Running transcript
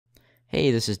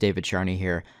Hey, this is David Charney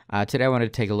here. Today I wanted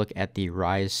to take a look at the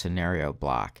Rise scenario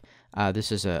block.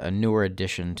 This is a newer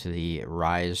addition to the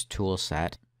Rise tool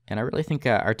set, and I really think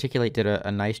Articulate did a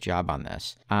nice job on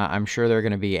this. I'm sure they're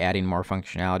going to be adding more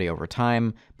functionality over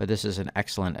time, but this is an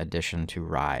excellent addition to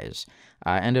Rise.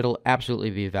 And it'll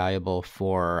absolutely be valuable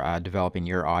for developing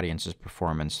your audience's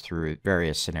performance through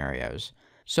various scenarios.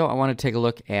 So I want to take a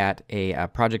look at a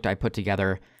project I put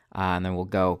together, and then we'll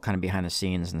go kind of behind the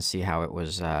scenes and see how it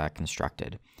was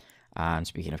constructed. And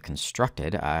speaking of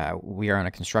constructed, we are on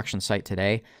a construction site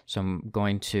today, so I'm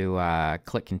going to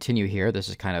click Continue here. This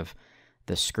is kind of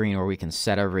the screen where we can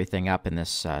set everything up in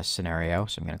this scenario,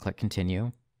 so I'm going to click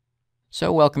Continue.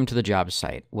 So welcome to the job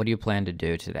site. What do you plan to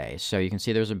do today? So you can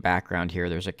see there's a background here,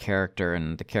 there's a character,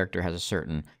 and the character has a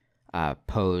certain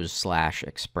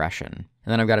pose/expression.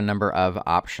 And then I've got a number of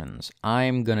options.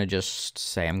 I'm going to just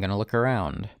say I'm going to look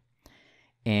around.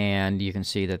 And you can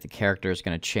see that the character is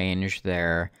going to change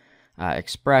their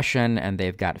expression, and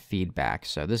they've got feedback.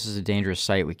 So this is a dangerous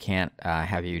site. We can't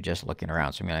have you just looking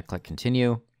around. So I'm going to click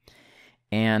Continue,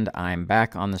 and I'm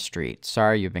back on the street.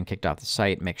 Sorry, you've been kicked off the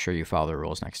site. Make sure you follow the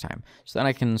rules next time. So then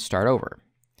I can start over,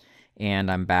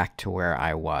 and I'm back to where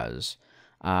I was.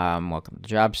 Welcome to the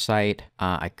job site.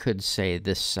 I could say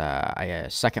this a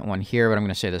second one here, but I'm going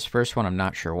to say this first one. I'm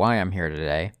not sure why I'm here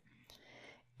today.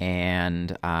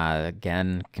 And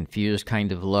again, confused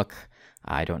kind of look.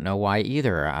 I don't know why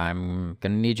either. I'm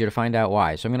going to need you to find out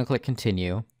why. So I'm going to click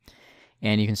Continue.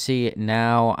 And you can see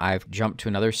now I've jumped to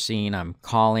another scene. I'm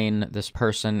calling this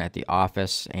person at the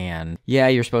office. And yeah,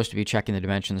 you're supposed to be checking the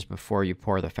dimensions before you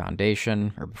pour the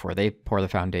foundation, or before they pour the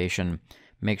foundation.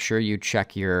 Make sure you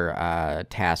check your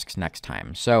tasks next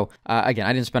time. So again,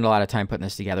 I didn't spend a lot of time putting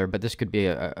this together, but this could be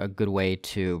a good way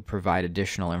to provide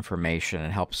additional information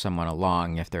and help someone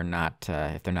along if they're not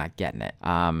getting it. So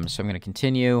I'm going to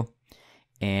continue,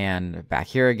 and back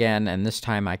here again, and this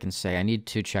time I can say I need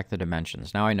to check the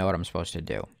dimensions. Now I know what I'm supposed to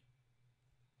do.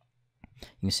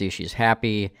 You can see she's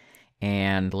happy,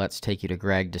 and let's take you to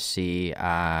Greg to see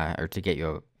or to get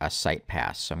you a site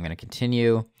pass. So I'm going to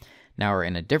continue. Now we're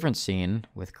in a different scene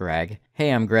with Greg.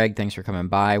 Hey, I'm Greg. Thanks for coming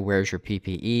by. Where's your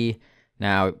PPE?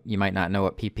 Now, you might not know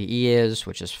what PPE is,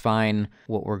 which is fine.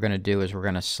 What we're going to do is we're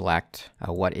going to select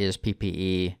what is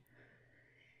PPE.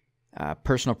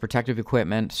 Personal protective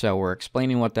equipment. So we're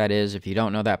explaining what that is. If you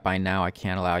don't know that by now, I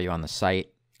can't allow you on the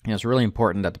site. And it's really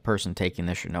important that the person taking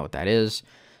this should know what that is.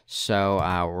 So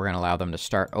we're going to allow them to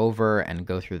start over and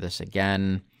go through this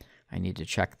again. I need to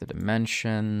check the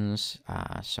dimensions,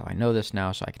 so I know this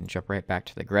now, so I can jump right back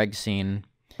to the Greg scene.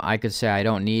 I could say I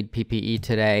don't need PPE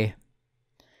today,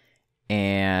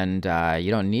 and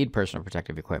you don't need personal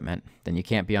protective equipment. Then you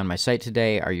can't be on my site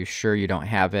today. Are you sure you don't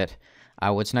have it?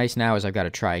 What's nice now is I've got to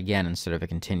try again instead of a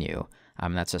continue.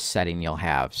 That's a setting you'll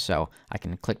have. So I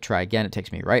can click try again. It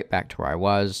takes me right back to where I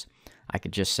was. I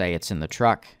could just say it's in the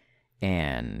truck,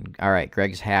 and all right,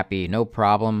 Greg's happy, no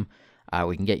problem.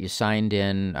 We can get you signed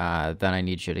in, then I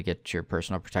need you to get your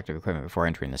personal protective equipment before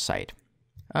entering the site.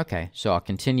 Okay, so I'll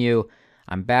continue.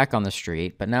 I'm back on the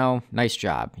street, but now, nice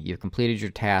job. You've completed your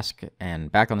task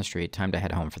and back on the street, time to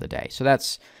head home for the day. So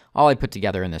that's all I put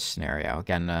together in this scenario.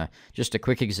 Again, just a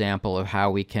quick example of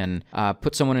how we can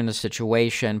put someone in a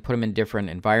situation, put them in different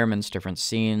environments, different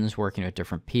scenes, working with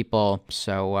different people.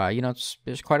 So, you know,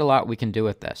 there's quite a lot we can do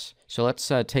with this. So let's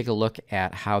take a look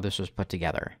at how this was put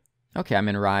together. Okay, I'm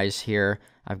in Rise here.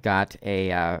 I've got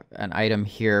an item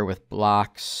here with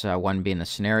blocks, one being the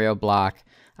scenario block,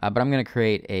 but I'm going to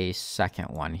create a second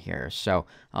one here. So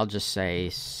I'll just say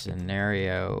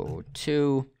scenario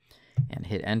 2 and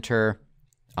hit enter.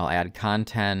 I'll add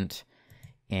content,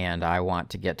 and I want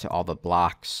to get to all the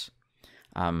blocks.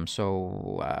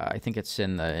 I think it's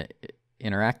in the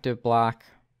interactive block,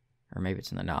 or maybe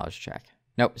it's in the knowledge check.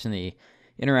 Nope, it's in the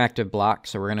interactive block,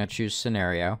 so we're going to choose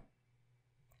scenario.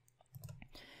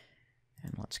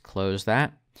 And let's close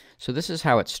that. So this is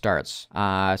how it starts.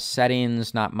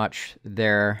 Settings, not much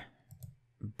there,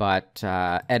 but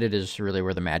edit is really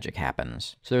where the magic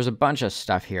happens. So there's a bunch of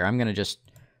stuff here. I'm going to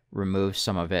just remove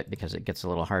some of it because it gets a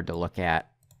little hard to look at.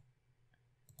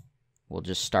 We'll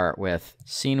just start with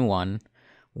scene 1,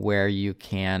 where you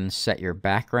can set your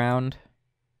background.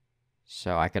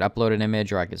 So I could upload an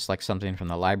image, or I could select something from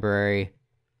the library.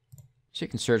 So you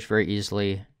can search very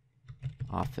easily.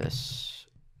 Office.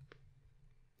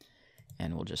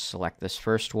 And we'll just select this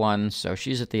first one. So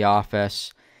she's at the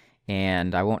office,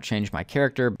 and I won't change my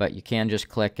character, but you can just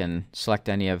click and select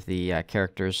any of the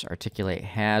characters Articulate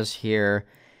has here.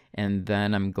 And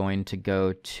then I'm going to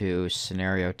go to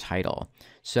scenario title.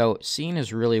 So scene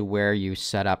is really where you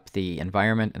set up the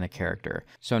environment and the character.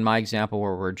 So in my example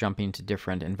where we're jumping to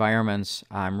different environments,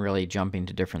 I'm really jumping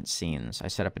to different scenes. I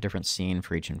set up a different scene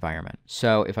for each environment.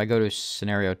 So if I go to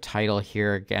scenario title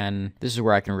here again, this is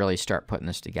where I can really start putting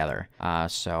this together.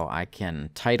 So I can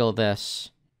title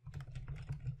this,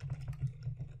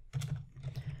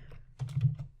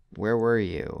 "Where were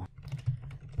you?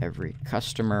 Every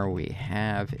customer we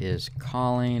have is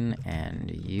calling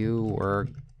and you were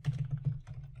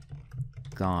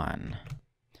gone."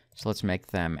 So let's make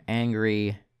them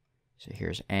angry. So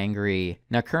here's angry.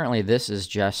 Now currently this is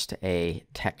just a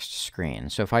text screen.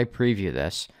 So if I preview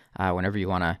this, whenever you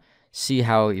want to see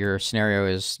how your scenario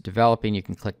is developing, you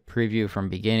can click preview from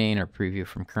beginning or preview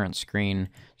from current screen.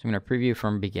 So I'm going to preview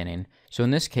from beginning. So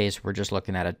in this case, we're just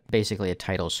looking at basically a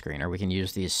title screen, or we can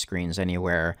use these screens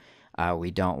anywhere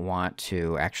we don't want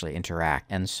to actually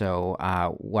interact. And so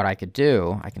what I could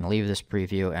do, I can leave this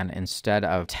preview, and instead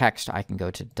of text, I can go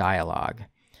to dialogue.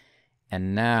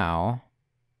 And now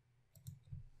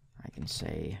I can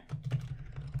say,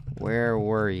 "Where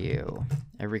were you?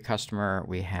 Every customer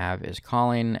we have is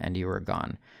calling and you were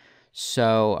gone."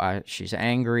 So she's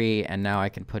angry, and now I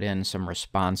can put in some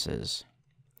responses.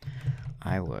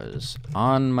 "I was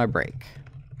on my break."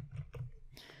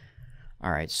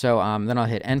 All right, so then I'll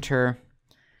hit enter.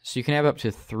 So you can have up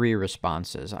to 3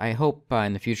 responses. I hope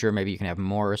in the future maybe you can have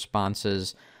more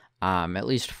responses, at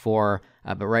least 4,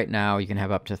 but right now you can have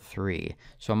up to 3.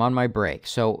 So I'm on my break.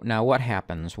 So now what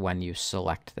happens when you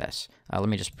select this? Let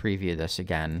me just preview this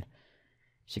again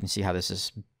so you can see how this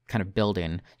is kind of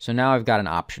building. So now I've got an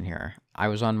option here. I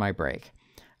was on my break.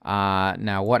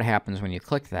 Now what happens when you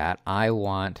click that? I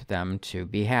want them to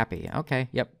be happy. Okay,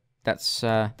 yep,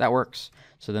 that works.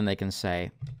 So then they can say,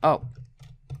 "Oh,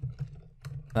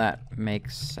 that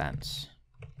makes sense."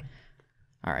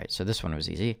 All right, so this one was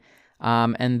easy.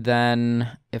 And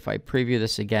then if I preview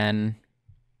this again,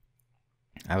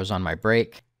 I was on my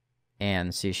break,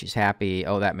 and see she's happy.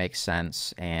 Oh, that makes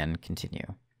sense, and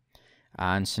continue.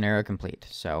 And scenario complete.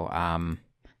 So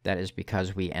that is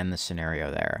because we end the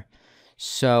scenario there.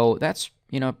 So that's,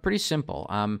 pretty simple.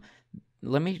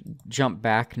 Let me jump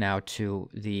back now to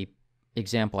the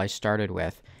example I started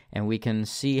with, and we can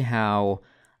see how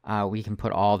we can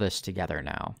put all this together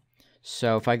now.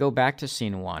 So if I go back to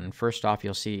scene 1, first off,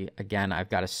 you'll see, again, I've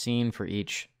got a scene for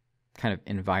each kind of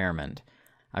environment.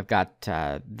 I've got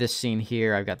this scene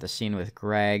here. I've got the scene with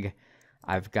Greg.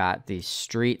 I've got the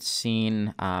street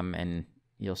scene, and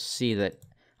you'll see that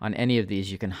on any of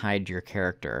these, you can hide your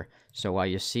character. So while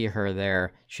you see her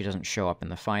there, she doesn't show up in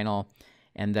the final.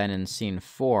 And then in scene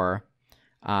 4,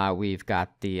 we've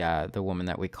got the woman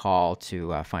that we call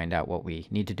to find out what we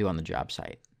need to do on the job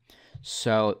site.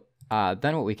 So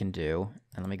then what we can do,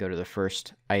 and let me go to the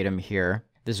first item here.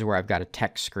 This is where I've got a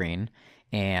text screen.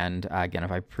 And again,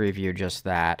 if I preview just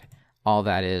that, all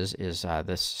that is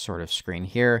this sort of screen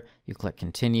here. You click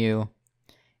continue,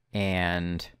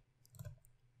 and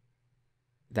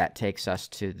that takes us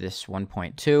to this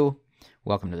 1.2.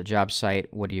 Welcome to the job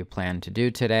site. What do you plan to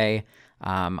do today?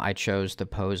 I chose the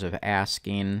pose of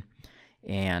asking,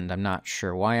 and I'm not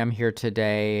sure why I'm here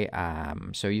today.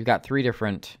 So you've got 3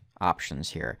 different options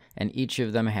here, and each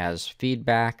of them has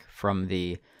feedback from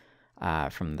the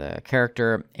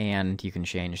character, and you can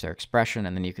change their expression.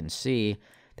 And then you can see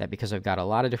that because I've got a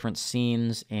lot of different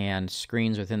scenes and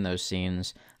screens within those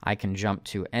scenes, I can jump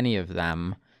to any of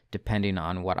them depending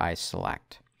on what I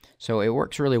select. So it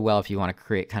works really well if you want to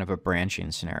create kind of a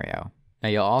branching scenario. Now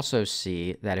you'll also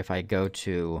see that if I go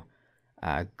to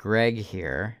Greg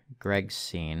here, Greg's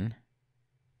scene,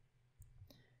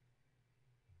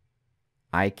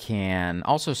 I can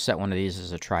also set one of these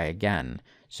as a try again.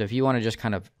 So if you want to just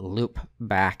kind of loop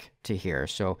back to here,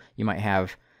 so you might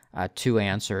have 2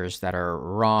 answers that are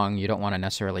wrong. You don't want to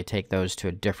necessarily take those to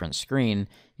a different screen.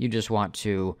 You just want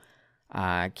to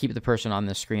keep the person on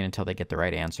this screen until they get the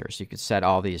right answer. So you could set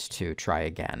all these to try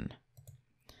again.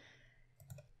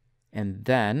 And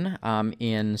then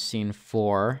in scene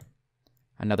 4,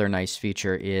 another nice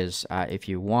feature is if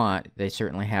you want, they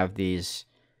certainly have these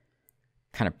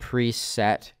kind of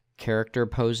preset character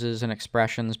poses and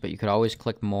expressions, but you could always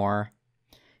click more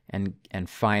and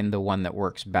find the one that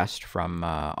works best from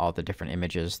all the different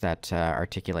images that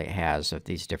Articulate has of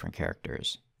these different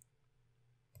characters.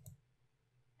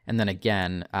 And then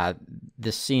again,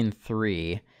 this scene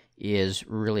 3 is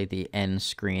really the end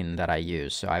screen that I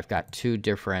use. So I've got 2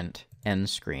 different end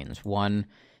screens. One,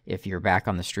 if you're back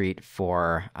on the street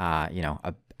for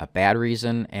a bad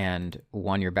reason, and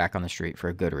one you're back on the street for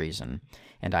a good reason.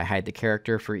 And I hide the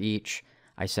character for each.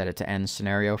 I set it to end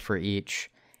scenario for each,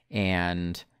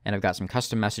 and I've got some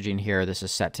custom messaging here. This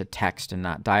is set to text and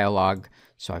not dialogue,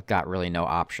 so I've got really no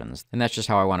options. And that's just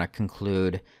how I want to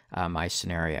conclude my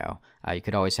scenario. You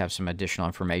could always have some additional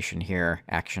information here,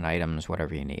 action items,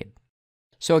 whatever you need.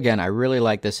 So again, I really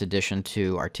like this addition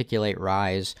to Articulate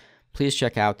Rise. Please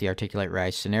check out the Articulate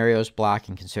Rise scenarios block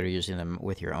and consider using them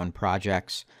with your own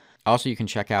projects. Also, you can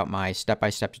check out my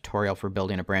step-by-step tutorial for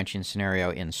building a branching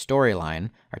scenario in Storyline,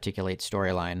 Articulate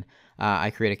Storyline. I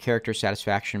create a character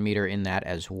satisfaction meter in that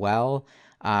as well,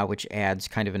 which adds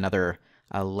kind of another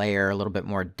layer, a little bit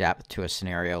more depth to a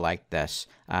scenario like this.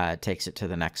 Takes it to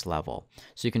the next level.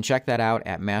 So you can check that out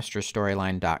at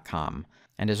masterstoryline.com.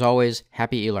 And as always,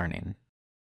 happy e-learning.